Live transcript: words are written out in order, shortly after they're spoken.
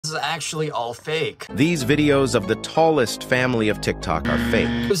is actually all fake. These videos of the tallest family of TikTok are fake.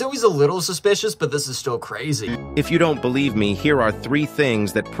 It was always a little suspicious, but this is still crazy. If you don't believe me, here are 3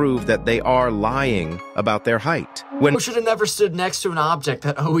 things that prove that they are lying about their height. When Who should have never stood next to an object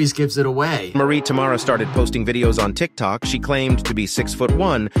that always gives it away? Marie Tamara started posting videos on TikTok, she claimed to be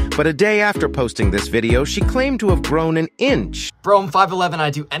 6'1", but a day after posting this video, she claimed to have grown an inch. Bro, I'm 5'11",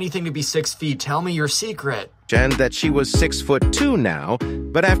 I'd do anything to be 6 feet. Tell me your secret. And that she was 6'2" now,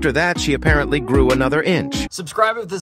 but after that, she apparently grew another inch. Subscribe if this